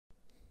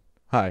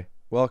Hi,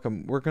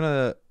 welcome. We're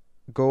gonna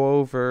go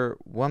over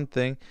one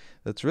thing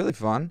that's really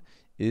fun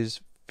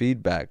is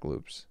feedback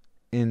loops.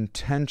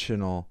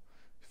 Intentional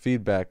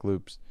feedback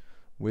loops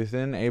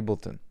within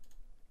Ableton.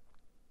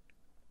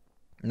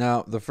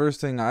 Now, the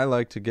first thing I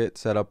like to get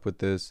set up with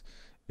this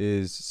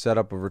is set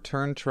up a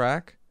return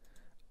track,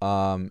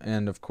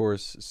 and of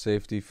course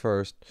safety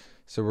first.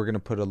 So we're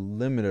gonna put a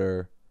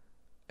limiter,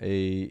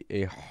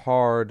 a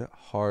hard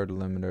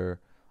limiter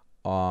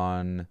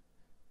on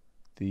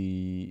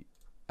the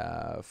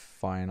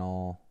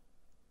final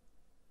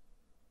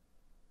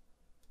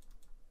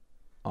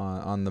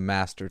on the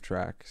master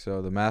track.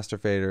 So the master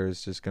fader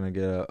is just gonna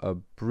get a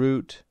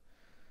brute.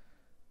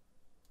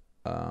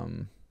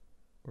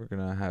 We're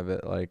gonna have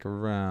it like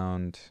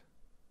around,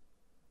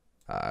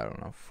 I don't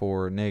know,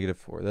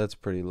 -4. That's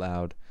pretty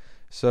loud.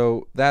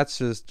 So that's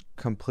just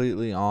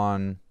completely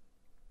on.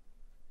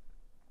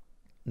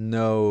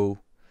 No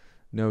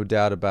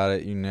doubt about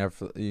it. You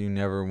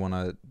never want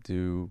to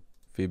do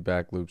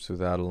feedback loops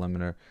without a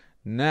limiter.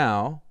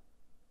 Now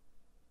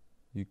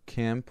you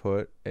can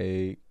put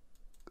a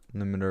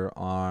limiter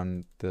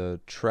on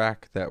the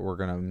track that we're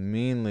gonna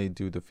mainly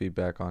do the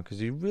feedback on,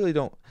 because you really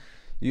don't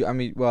you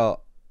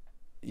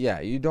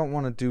don't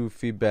want to do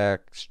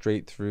feedback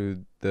straight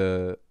through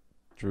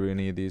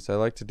any of these. I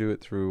like to do it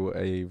through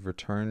a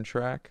return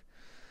track.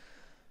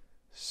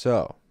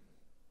 So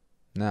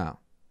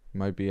now you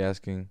might be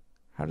asking,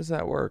 how does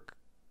that work?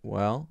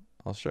 Well,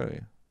 I'll show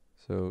you.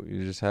 So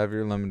you just have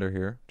your limiter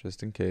here,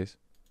 just in case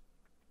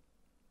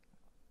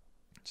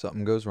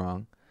something goes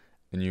wrong,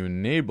 and you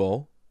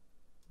enable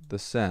the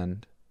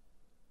send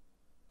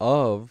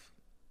of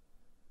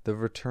the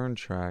return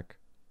track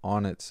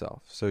on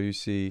itself. So you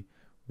see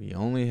we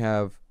only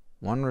have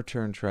one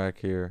return track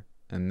here,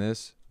 and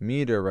this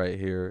meter right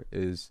here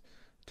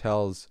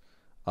tells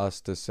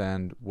us to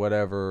send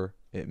whatever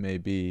it may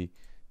be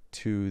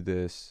to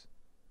this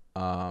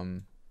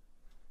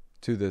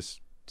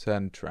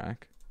send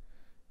track.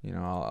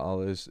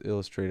 I'll just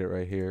illustrate it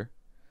right here.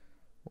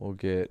 We'll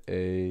get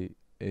a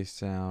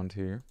sound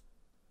here,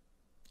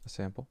 a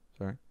sample,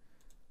 sorry.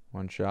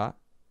 One shot.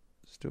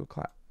 Let's do a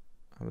clap.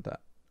 How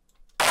about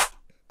that?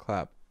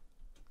 Clap.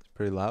 It's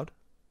pretty loud.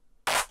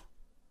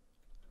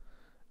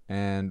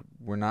 And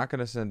we're not going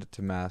to send it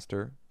to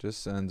master,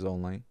 just sends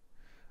only.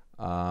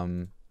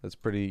 That's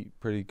pretty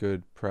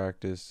good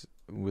practice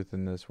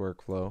within this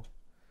workflow.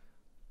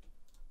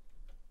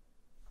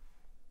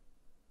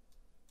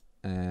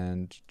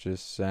 And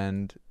just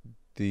send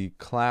the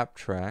clap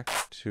track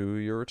to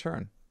your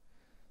return.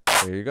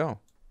 There you go.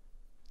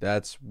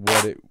 That's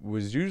what it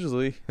was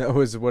that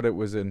was what it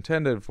was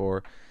intended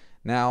for.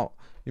 Now,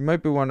 you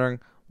might be wondering,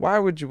 why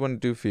would you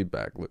want to do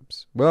feedback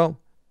loops? Well,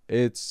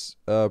 it's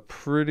a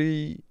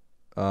pretty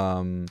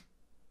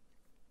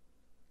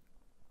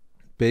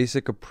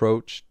basic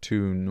approach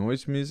to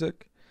noise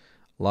music.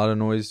 A lot of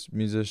noise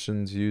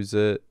musicians use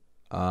it.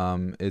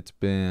 It's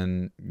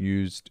been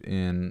used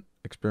in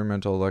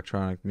experimental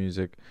electronic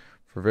music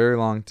for a very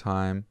long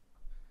time.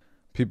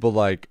 People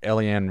like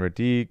Eliane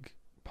Radigue,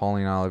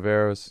 Pauline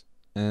Oliveros,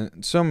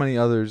 and so many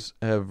others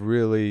have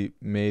really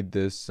made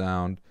this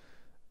sound,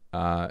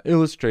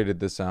 illustrated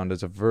this sound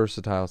as a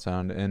versatile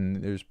sound,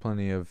 and there's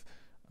plenty of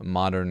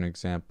modern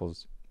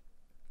examples.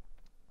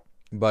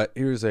 But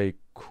here's a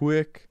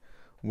quick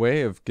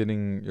way of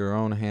getting your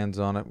own hands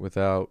on it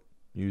without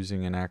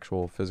using an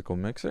actual physical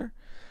mixer,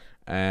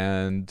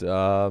 and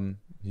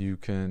you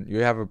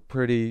have a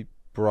pretty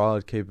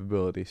broad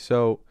capability.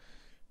 So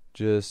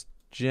just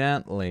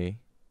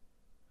gently,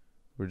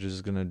 we're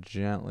just gonna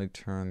gently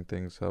turn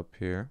things up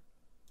here,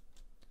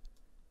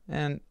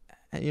 and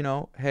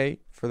hey,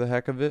 for the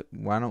heck of it,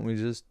 why don't we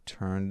just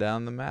turn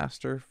down the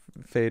master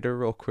fader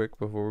real quick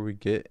before we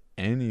get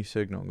any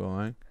signal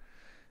going,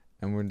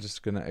 and we're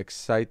just gonna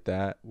excite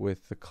that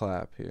with the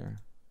clap here.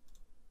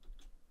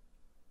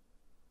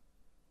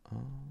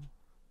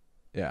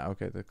 Yeah,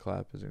 okay, the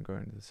clap isn't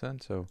going to the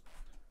send, so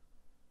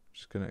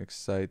just gonna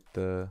excite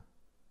the.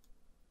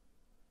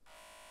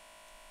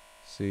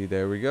 See,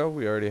 there we go.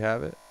 We already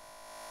have it.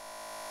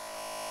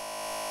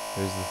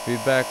 There's the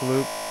feedback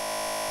loop.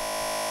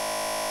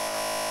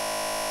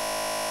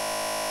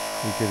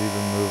 We could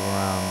even move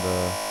around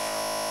the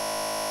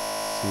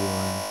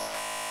ceiling.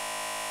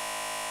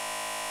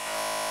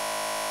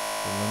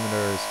 The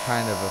limiter is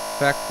kind of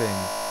affecting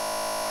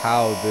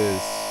how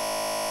this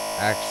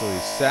actually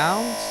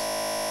sounds.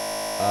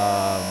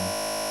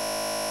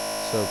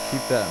 So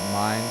keep that in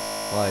mind.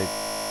 Like,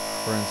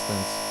 for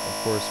instance, of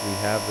course, we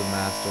have the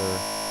master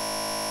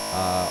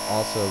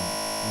also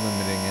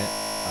limiting it.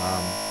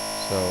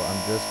 So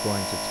I'm just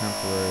going to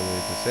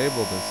temporarily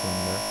disable this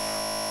limiter.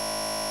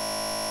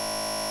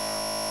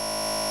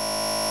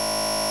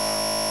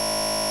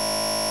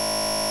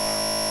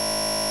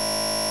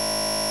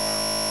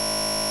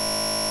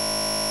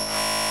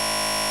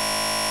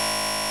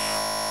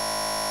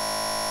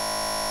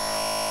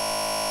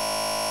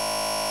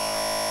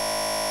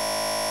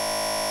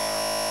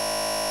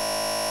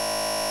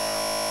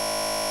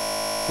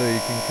 So you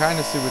can kind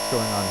of see what's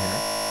going on here.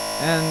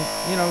 And,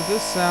 you know,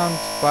 this sound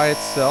by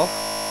itself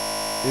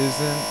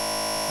isn't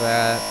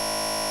that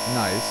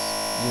nice.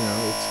 You know,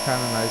 it's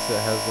kind of nice.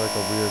 It has like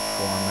a weird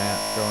format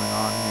going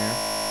on here.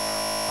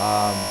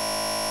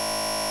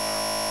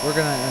 We're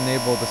going to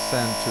enable the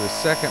send to a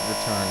second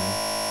return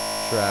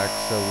track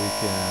so we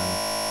can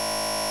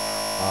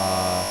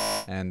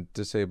and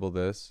disable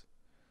this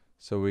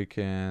so we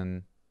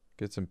can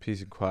get some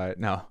peace and quiet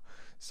now,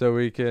 so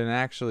we can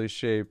actually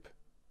shape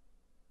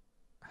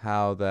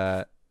how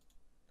that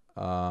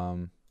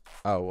oh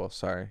well,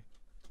 sorry.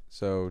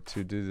 So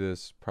to do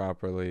this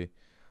properly,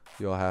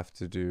 you'll have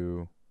to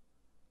do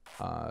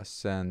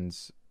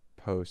sends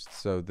post.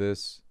 So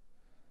this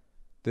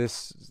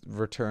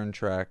return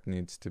track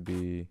needs to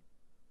be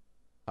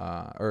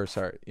or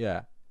sorry,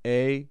 yeah,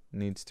 A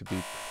needs to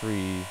be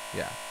pre,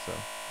 yeah, so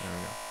there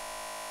we go.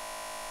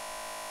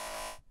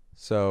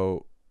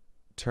 So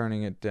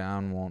turning it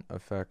down won't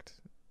affect,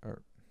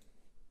 or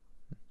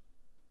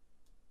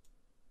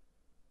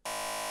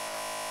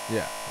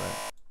yeah, right.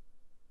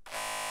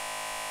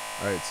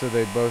 Alright, so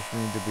they both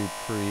need to be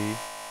pre,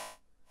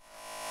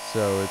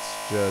 so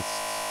it's just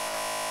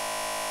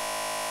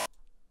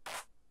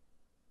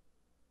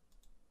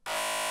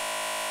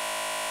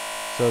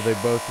so they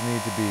both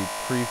need to be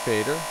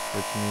pre-fader,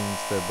 which means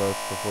they're both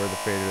before the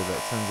fader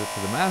that sends it to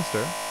the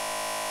master.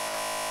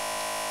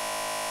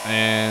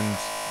 And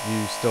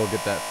you still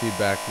get that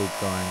feedback loop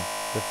going.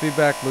 The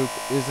feedback loop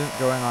isn't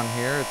going on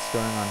here, it's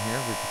going on here.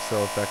 We could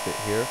still affect it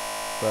here.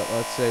 But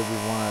let's say we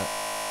want to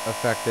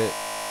affect it.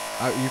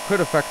 You could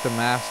affect the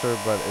master,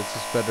 but it's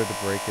just better to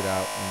break it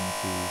out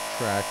into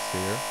tracks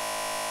here.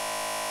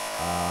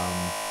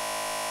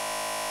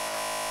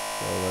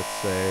 So let's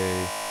say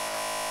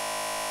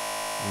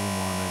we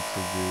wanted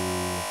to do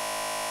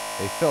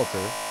a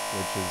filter,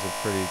 which is a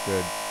pretty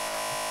good,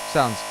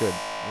 sounds good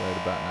right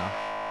about now.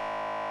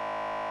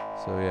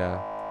 So yeah,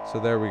 so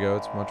there we go.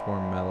 It's much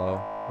more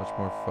mellow, much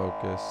more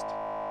focused.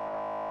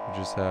 We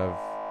just have,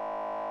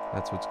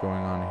 that's what's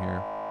going on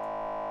here.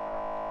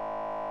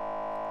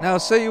 Now,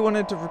 say you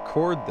wanted to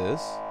record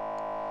this.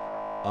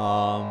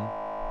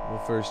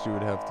 Well, first you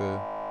would have to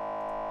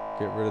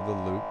get rid of the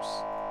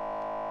loops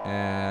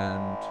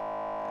and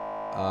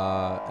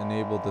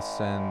enable the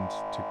send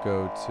to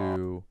go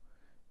to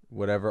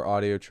whatever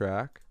audio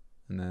track,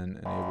 and then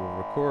enable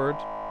record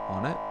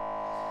on it.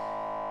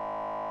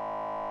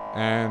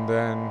 And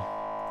then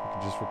you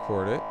can just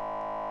record it.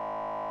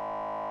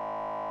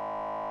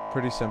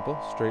 Pretty simple,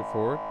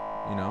 straightforward,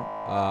 you know.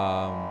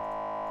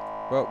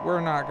 But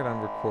we're not gonna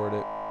record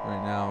it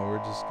right now. We're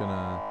just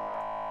gonna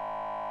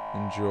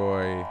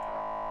enjoy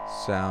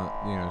sound,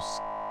 you know,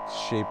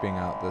 shaping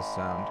out this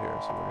sound here.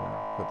 So we're gonna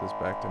put this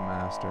back to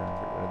master and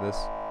get rid of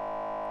this.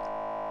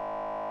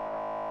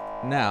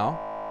 Now,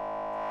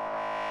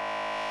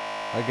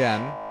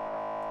 again,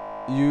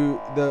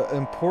 the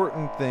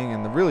important thing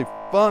and the really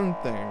fun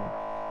thing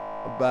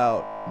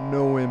about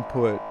no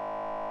input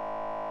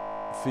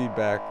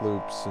feedback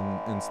loops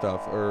and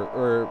stuff,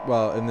 or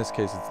well, in this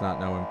case it's not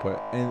no input,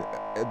 and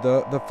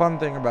the fun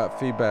thing about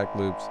feedback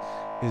loops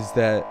is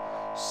that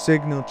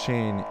signal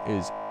chain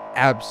is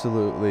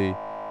absolutely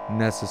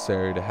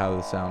necessary to how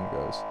the sound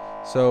goes.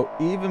 So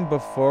even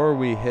before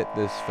we hit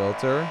this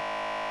filter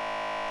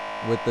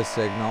with the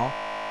signal,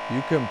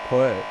 you can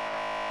put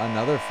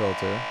another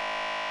filter,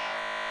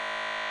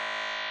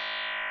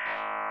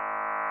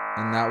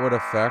 and that would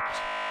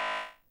affect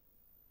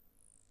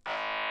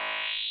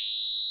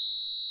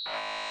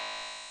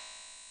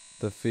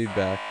the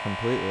feedback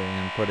completely,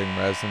 and putting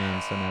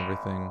resonance and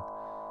everything,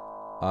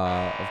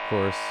 of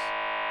course,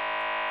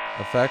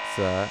 affects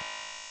that.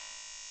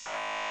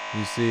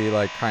 You see,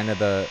 like, kind of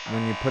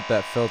when you put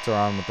that filter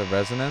on with the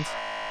resonance,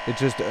 it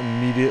just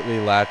immediately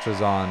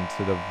latches on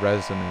to the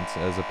resonance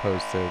as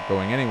opposed to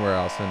going anywhere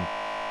else. And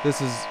this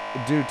is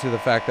due to the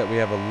fact that we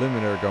have a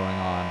limiter going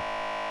on.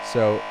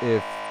 So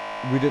if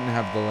we didn't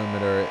have the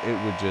limiter, it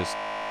would just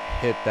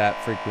hit that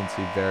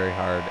frequency very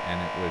hard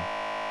and it would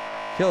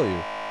kill you.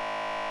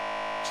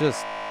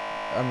 Just,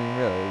 I mean,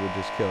 really, it would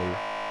just kill you.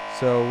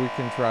 So we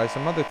can try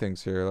some other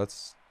things here.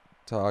 Let's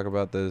talk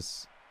about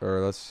this, or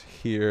let's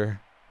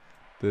hear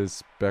this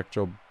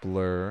spectral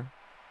blur,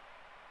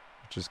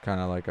 which is kind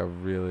of like a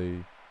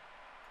really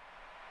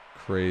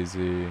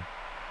crazy,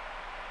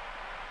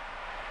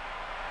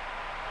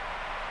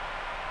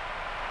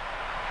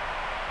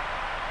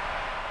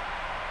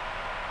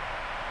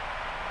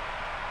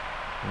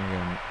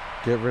 again,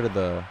 get rid of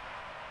the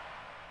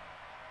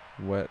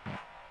wet,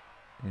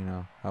 you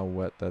know, how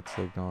wet that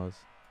signal is.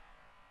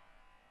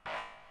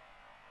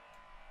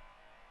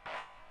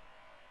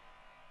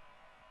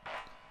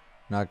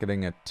 Not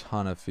getting a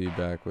ton of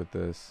feedback with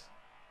this,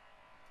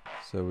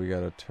 so we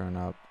gotta turn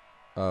up.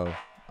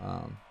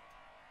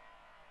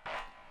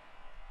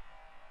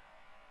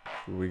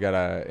 We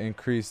gotta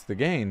increase the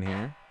gain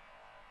here.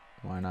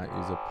 Why not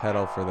use a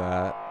pedal for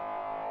that?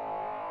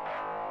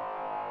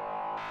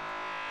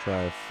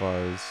 Try a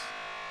fuzz.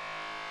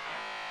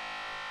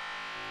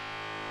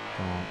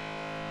 Don't.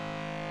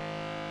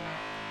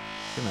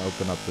 Gonna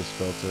open up this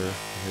filter,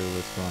 hear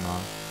what's going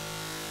on.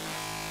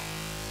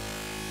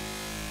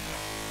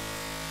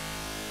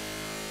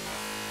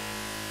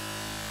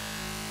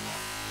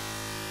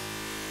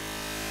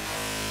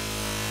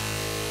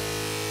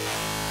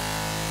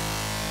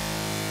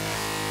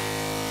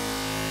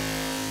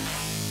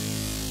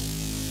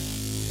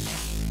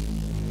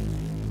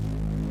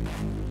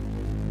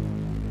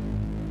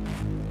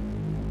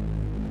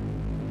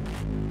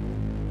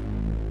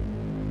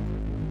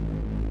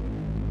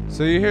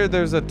 So you hear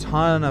there's a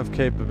ton of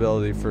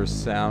capability for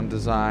sound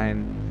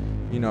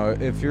design. You know,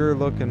 if you're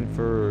looking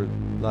for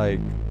like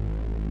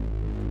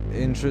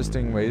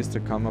interesting ways to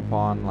come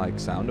upon like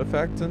sound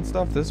effects and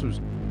stuff, this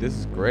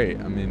is great.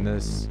 I mean,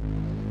 this,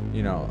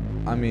 you know,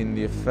 I mean,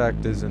 the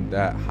effect isn't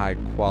that high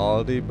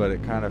quality, but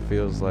it kind of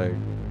feels like,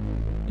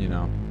 you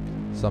know,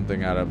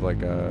 something out of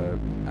like a,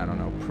 I don't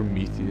know,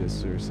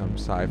 Prometheus or some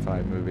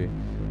sci-fi movie.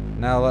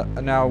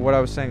 Now what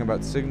I was saying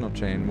about signal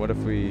chain, what if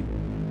we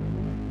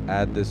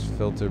add this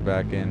filter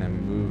back in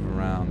and move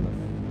around the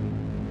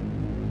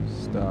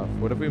stuff?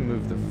 What if we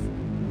move the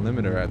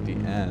limiter at the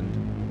end?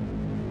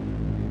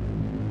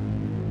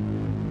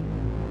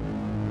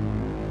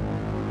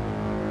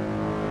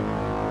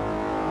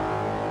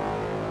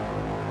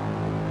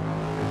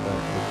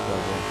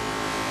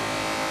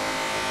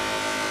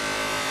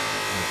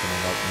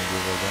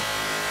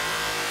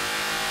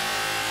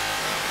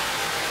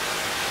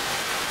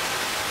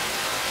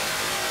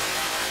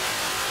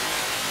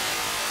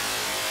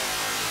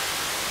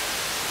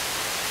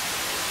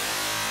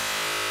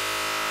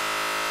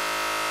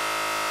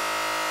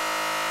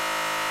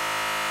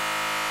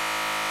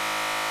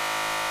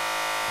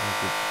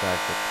 Back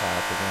to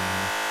top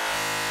again.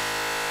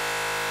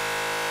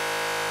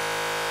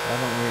 Why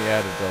don't we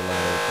add a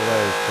delay?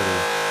 Delay is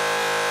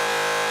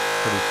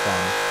pretty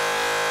fun.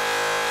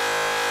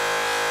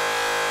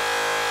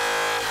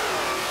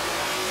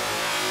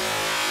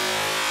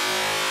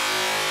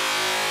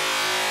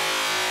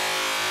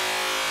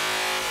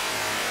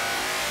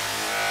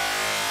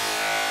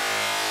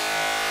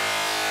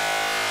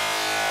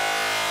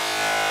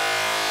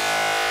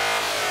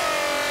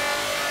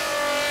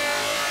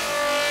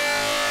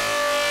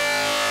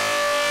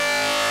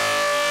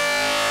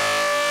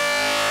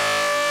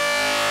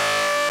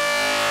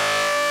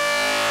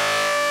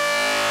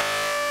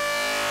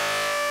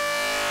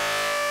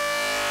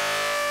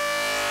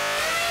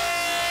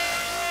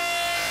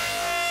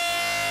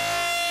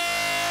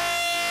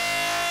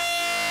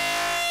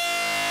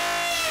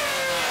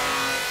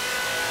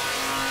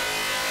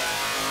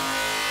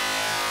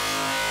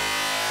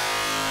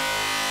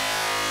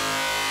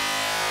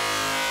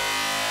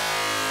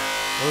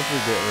 What if we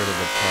get rid of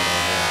the pedal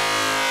here?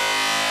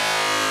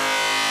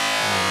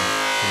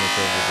 Too much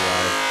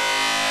overdrive.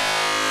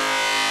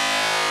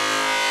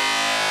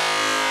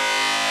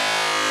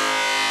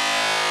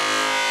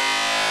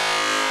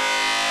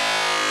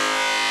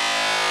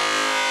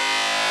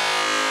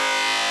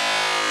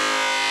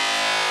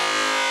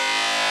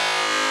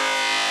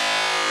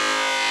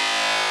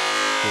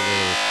 Get rid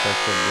of the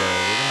spectral blow.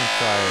 We're gonna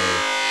try a...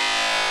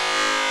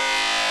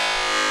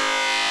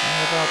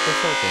 How about the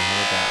filter? How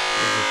about that?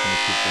 We're just gonna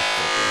keep this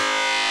filter.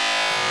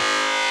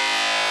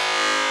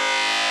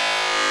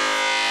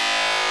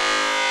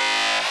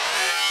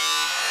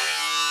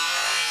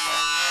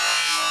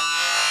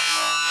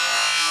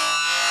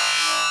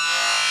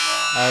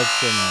 Add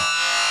some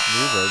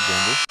reverb,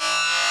 maybe.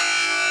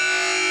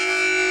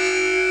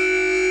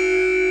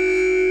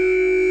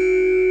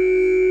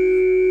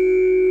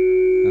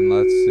 And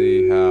let's see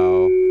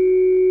how...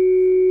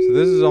 So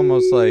this is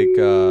almost like,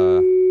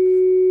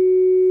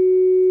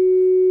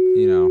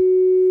 you know,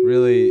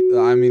 really,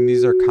 I mean,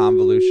 these are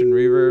convolution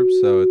reverbs,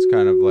 so it's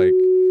kind of like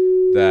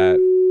that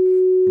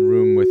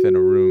room within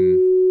a room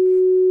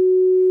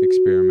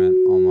experiment,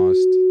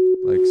 almost.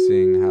 Like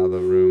seeing how the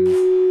room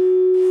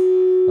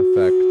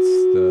affects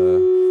the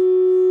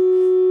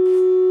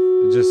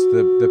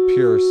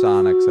pure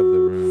sonics of the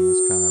room is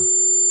kind of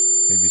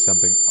maybe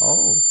something.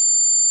 Oh,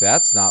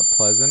 that's not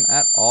pleasant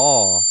at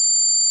all.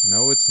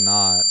 No, it's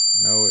not.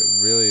 No, it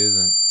really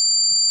isn't.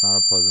 It's not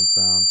a pleasant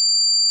sound.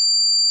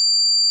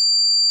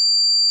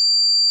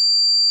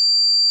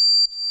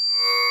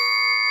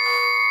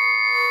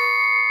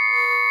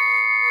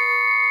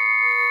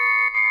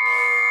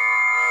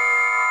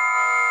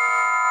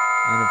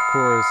 And of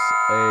course,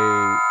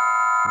 a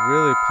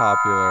really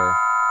popular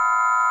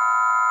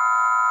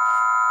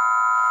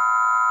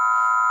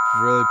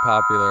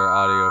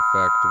audio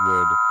effect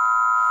would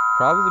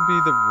probably be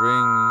the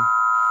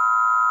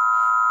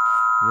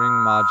ring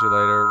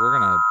modulator. We're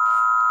gonna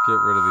get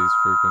rid of these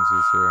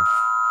frequencies here.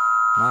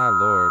 My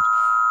lord,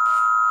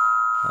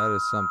 that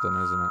is something,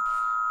 isn't it?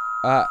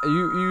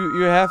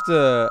 You have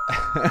to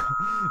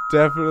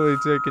definitely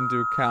take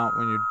into account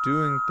when you're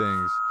doing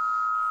things.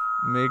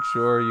 Make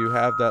sure you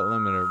have that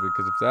limiter,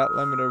 because if that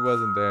limiter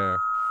wasn't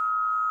there,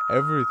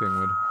 everything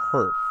would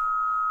hurt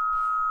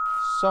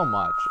so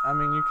much. I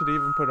mean, you could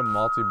even put a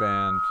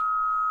multiband.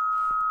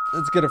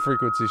 Let's get a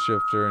frequency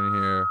shifter in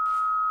here.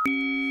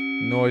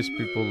 Noise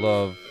people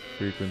love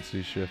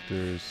frequency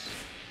shifters,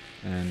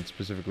 and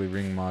specifically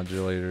ring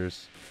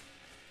modulators.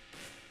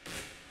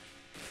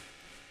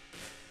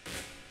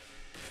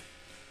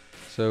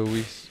 So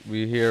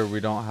we hear we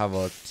don't have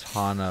a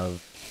ton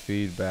of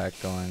feedback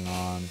going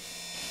on.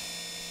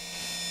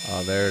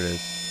 Oh, there it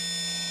is.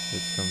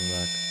 It's coming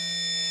back.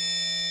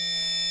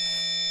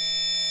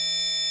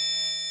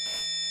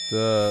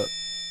 The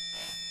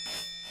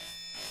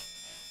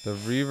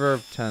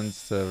reverb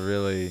tends to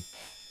really,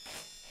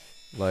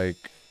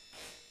 like,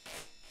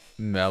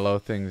 mellow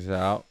things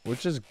out,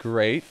 which is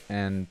great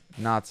and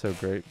not so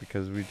great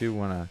because we do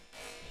want to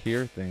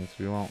hear things.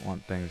 We won't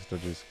want things to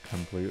just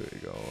completely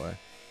go away.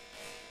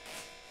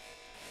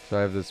 So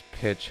I have this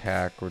pitch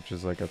hack, which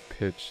is like a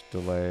pitch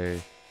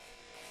delay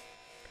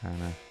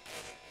kind of.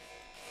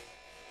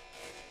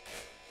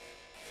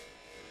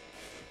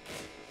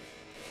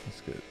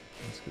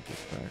 Let's get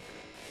this back.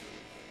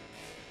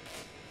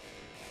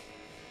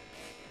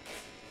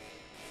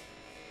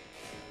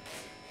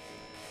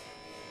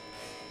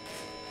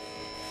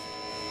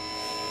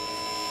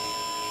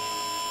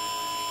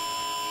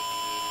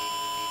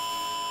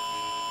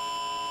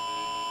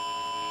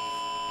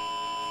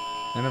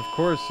 And of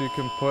course you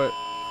can put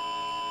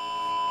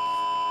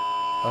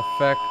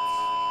effects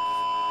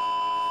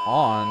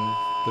on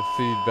the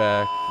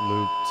feedback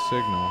looped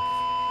signal.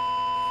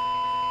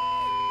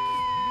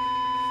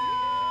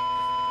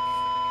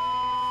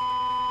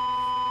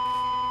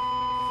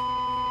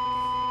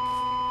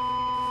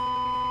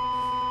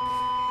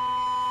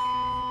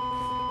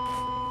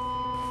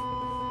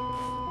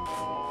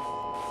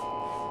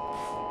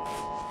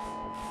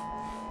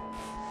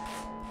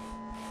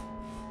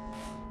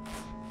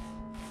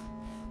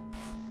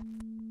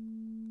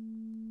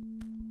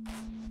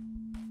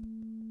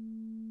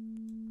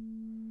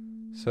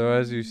 So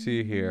as you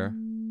see here,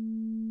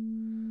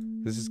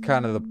 this is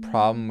kind of the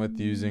problem with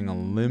using a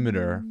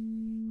limiter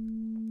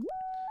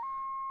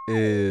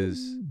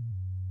is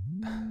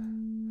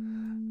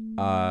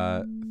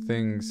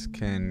things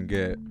can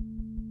get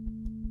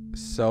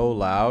so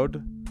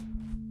loud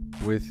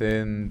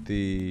within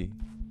the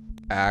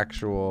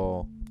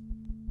actual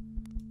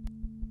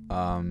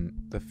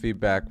the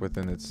feedback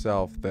within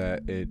itself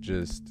that it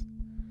just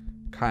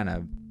kind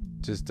of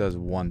just does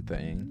one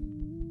thing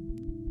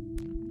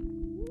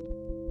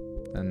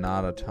and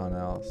not a ton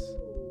else.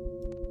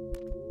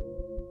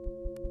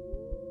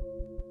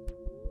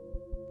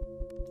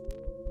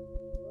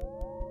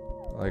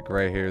 Like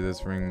right here,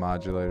 this ring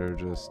modulator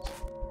just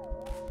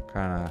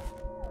kind of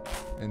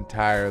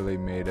entirely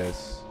made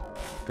us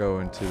go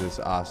into this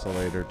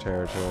oscillator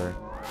territory.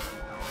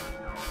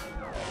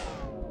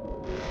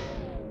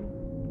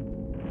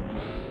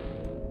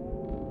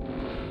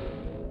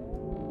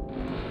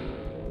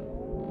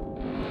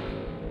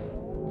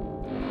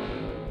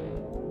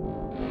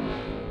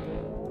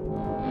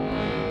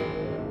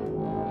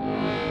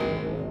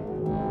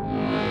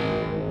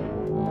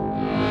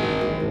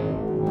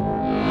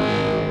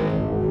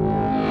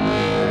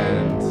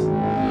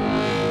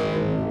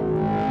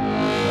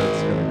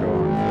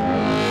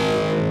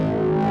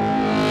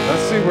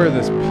 Where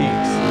this peaks.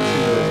 Let's see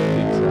where this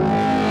peaks at.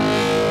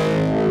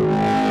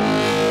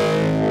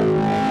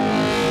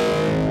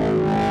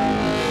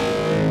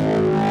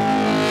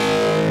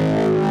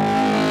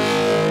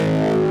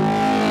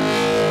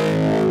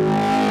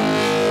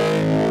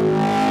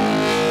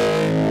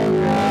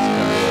 Okay, that's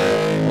kind of where it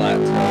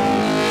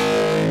plateaus.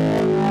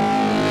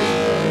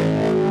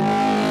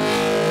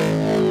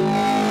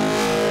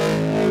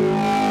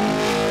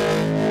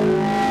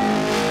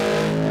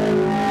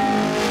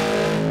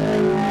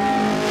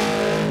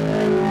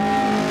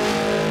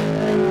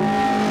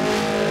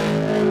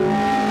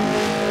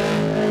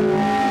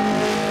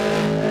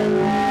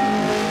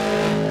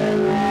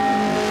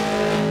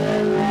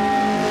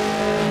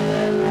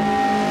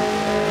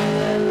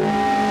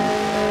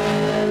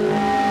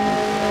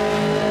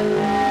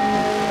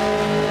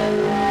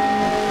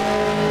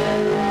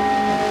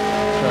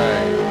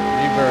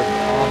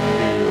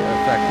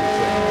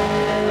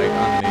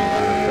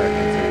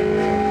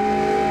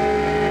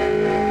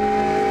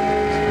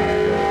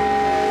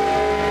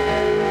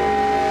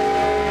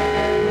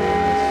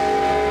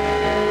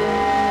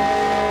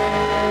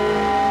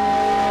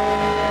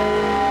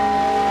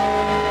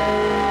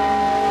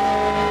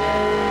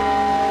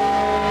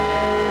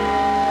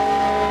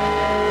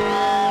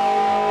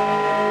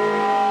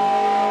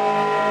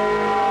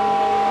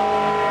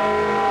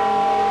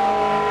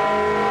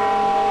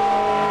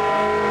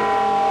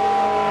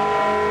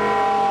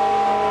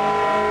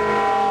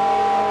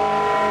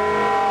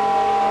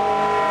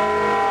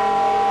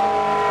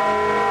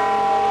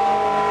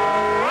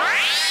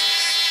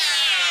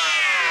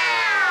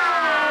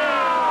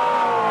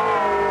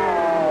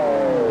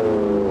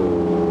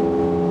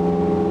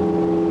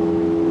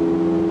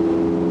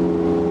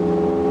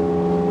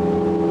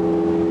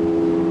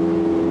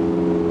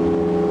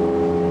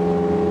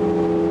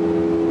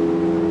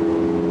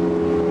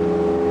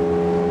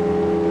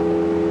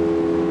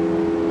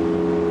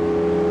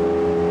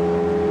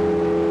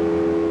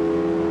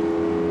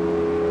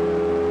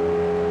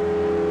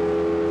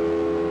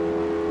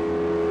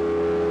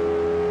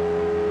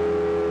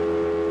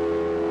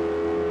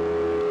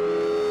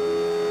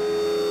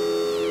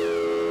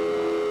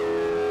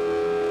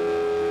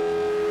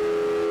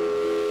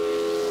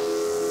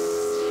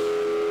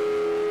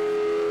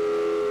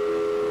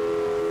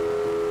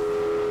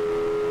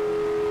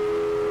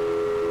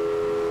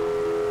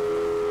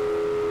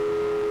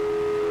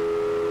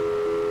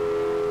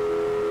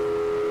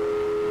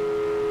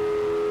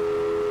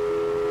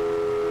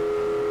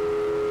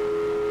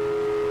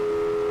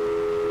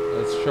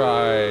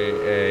 try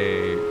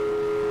a...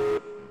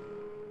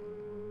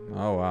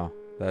 Oh wow,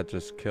 that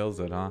just kills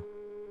it, huh?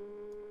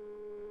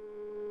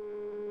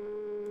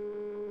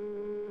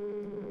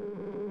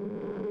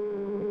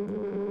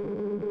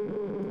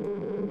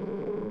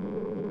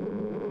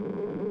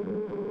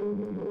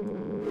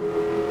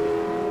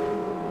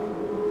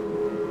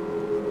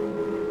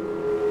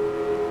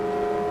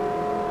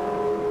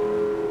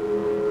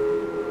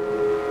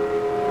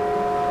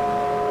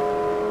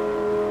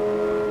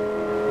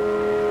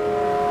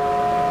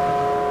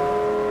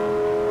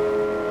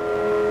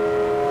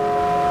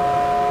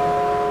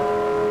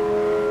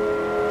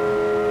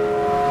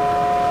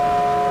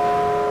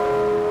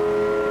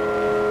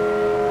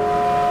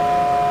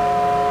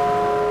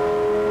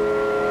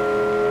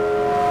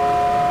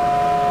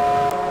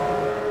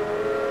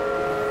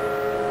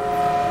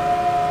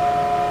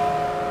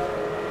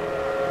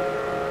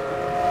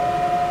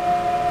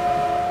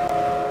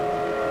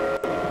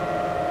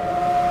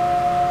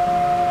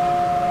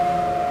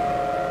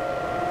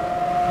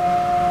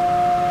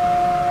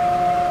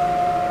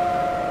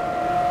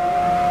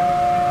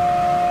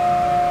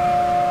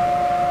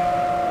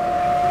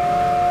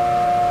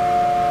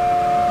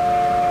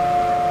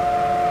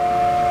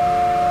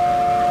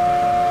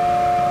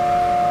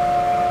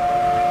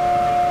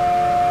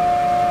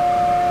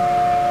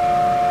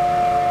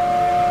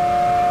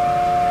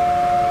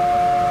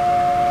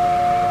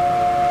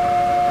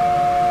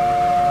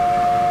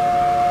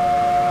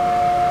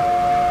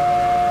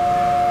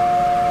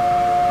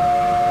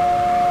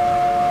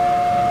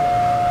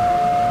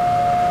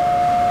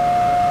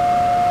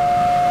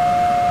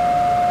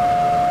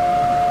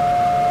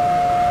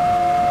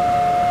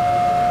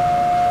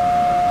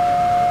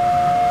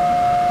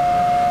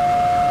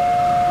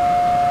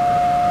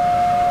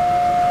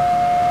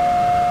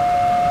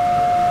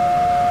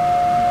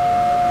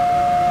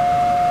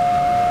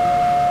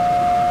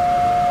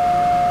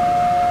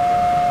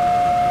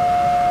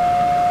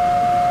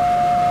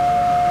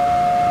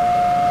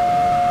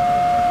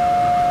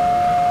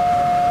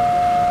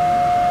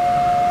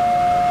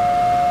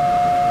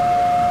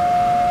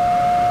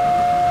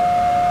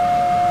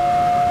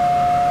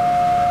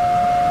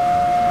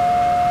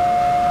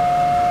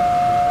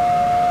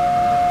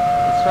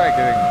 Try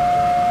getting...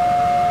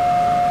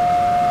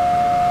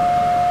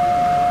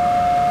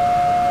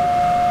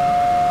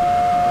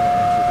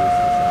 introduce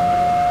the sound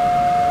again.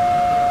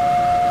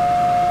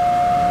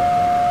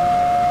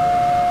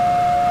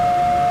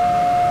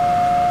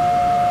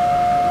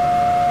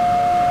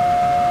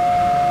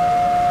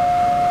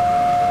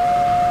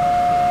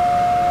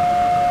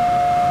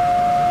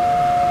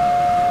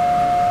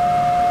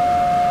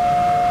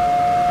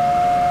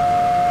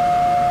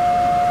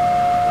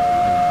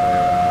 Play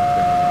around with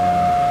it again.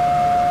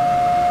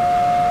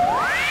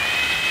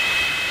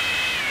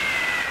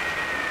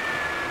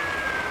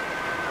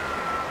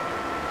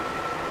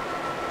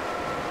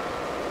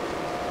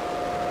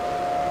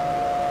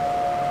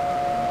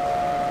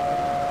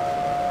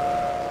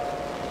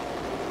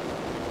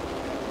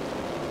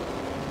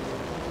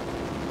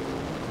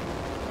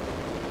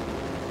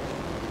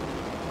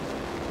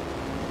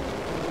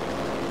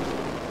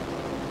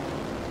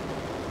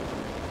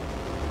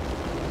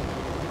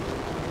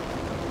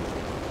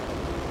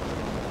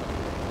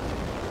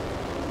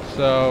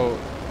 So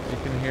you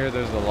can hear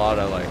there's a lot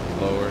of like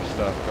lower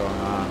stuff going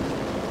on.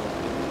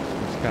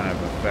 It's kind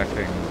of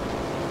affecting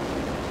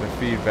the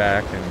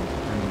feedback and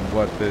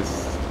what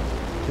this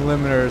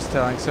limiter is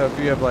telling. So if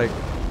you have like,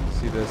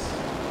 see this,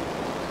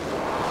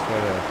 let's try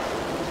to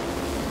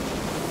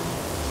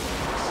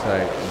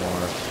excite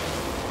more.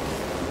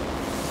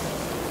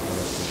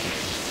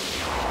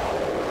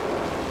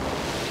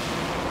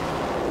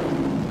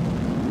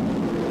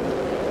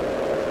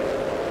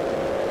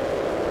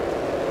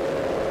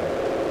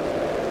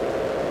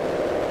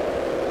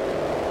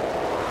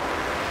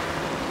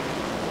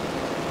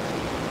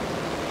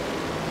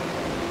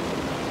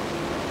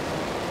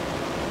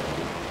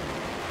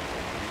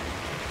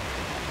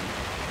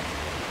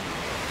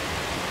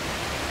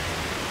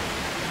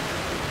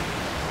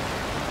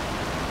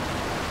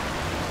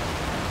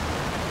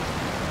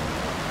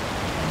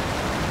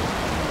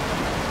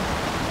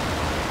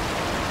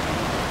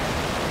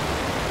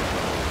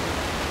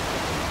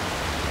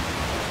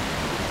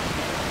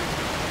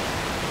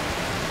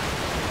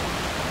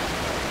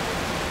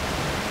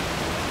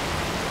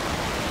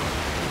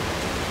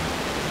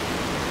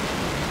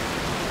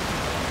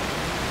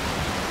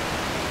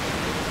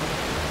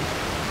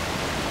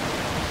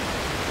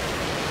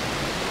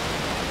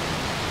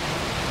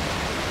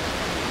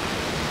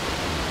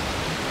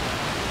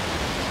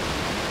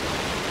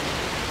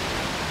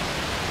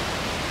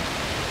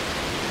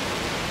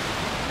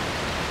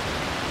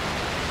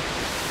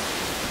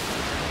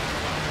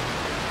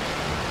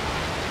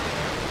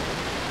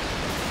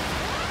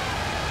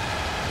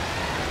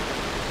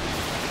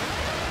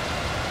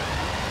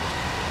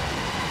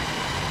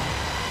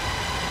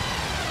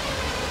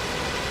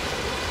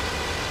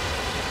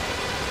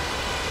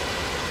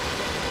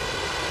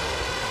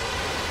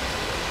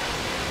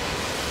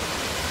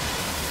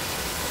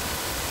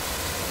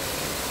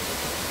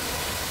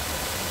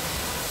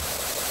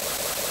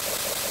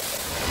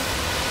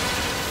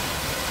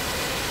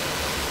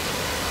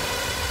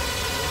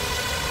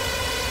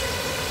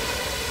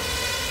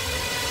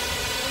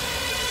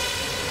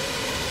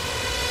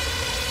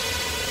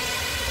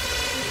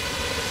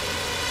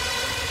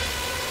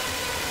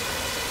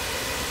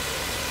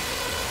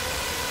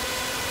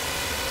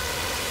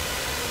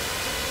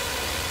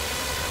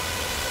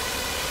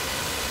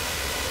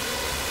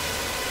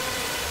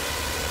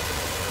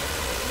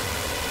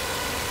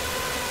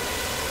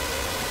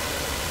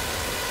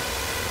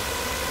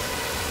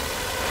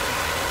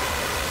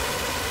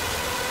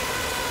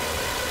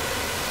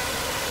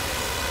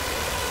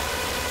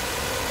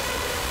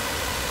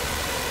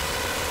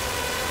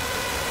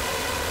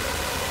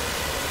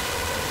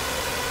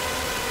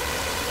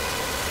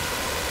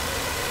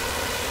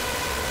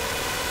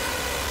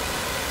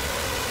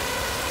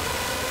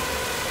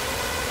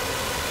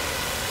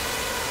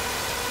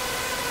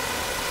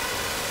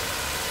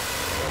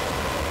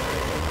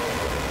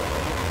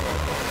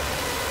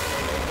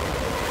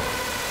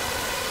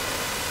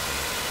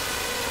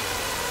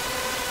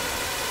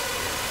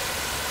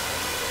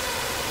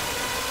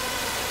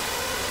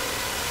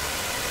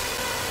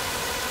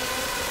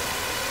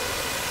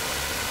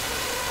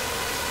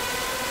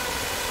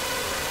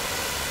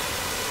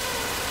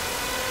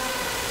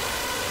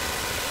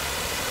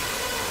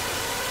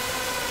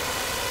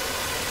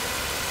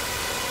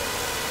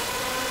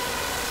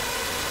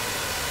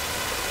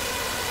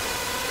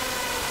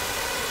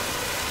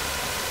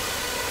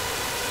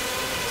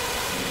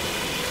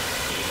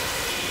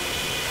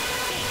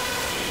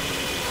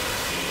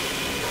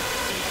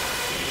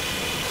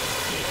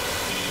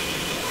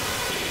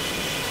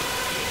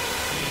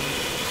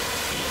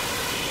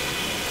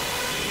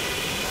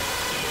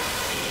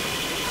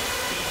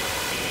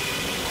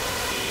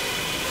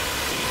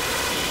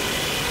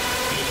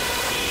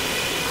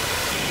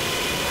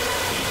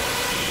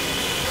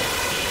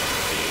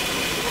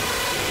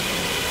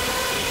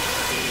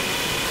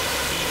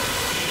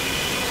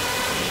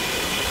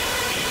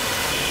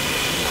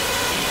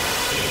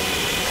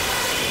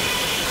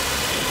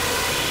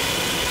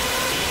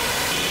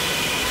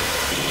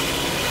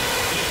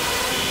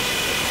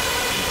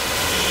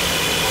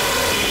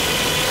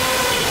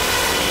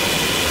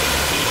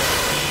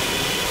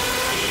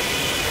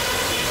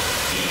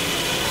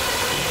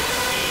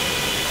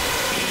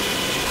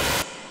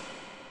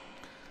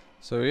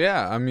 So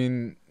yeah, I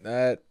mean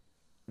that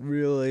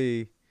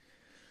really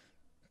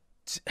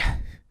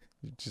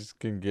you just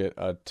can get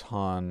a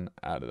ton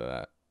out of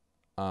that.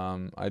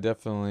 I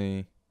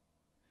definitely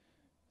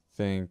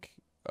think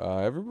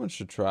everyone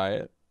should try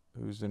it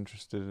who's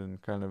interested in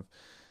kind of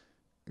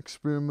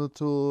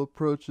experimental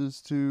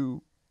approaches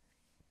to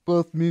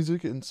both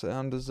music and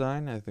sound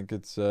design. I think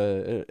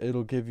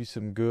it'll give you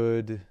some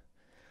good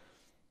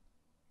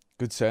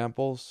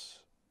samples,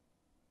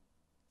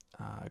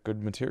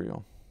 good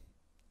material.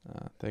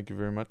 Thank you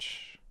very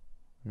much.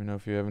 Let me know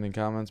if you have any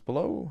comments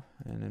below,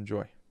 and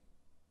enjoy.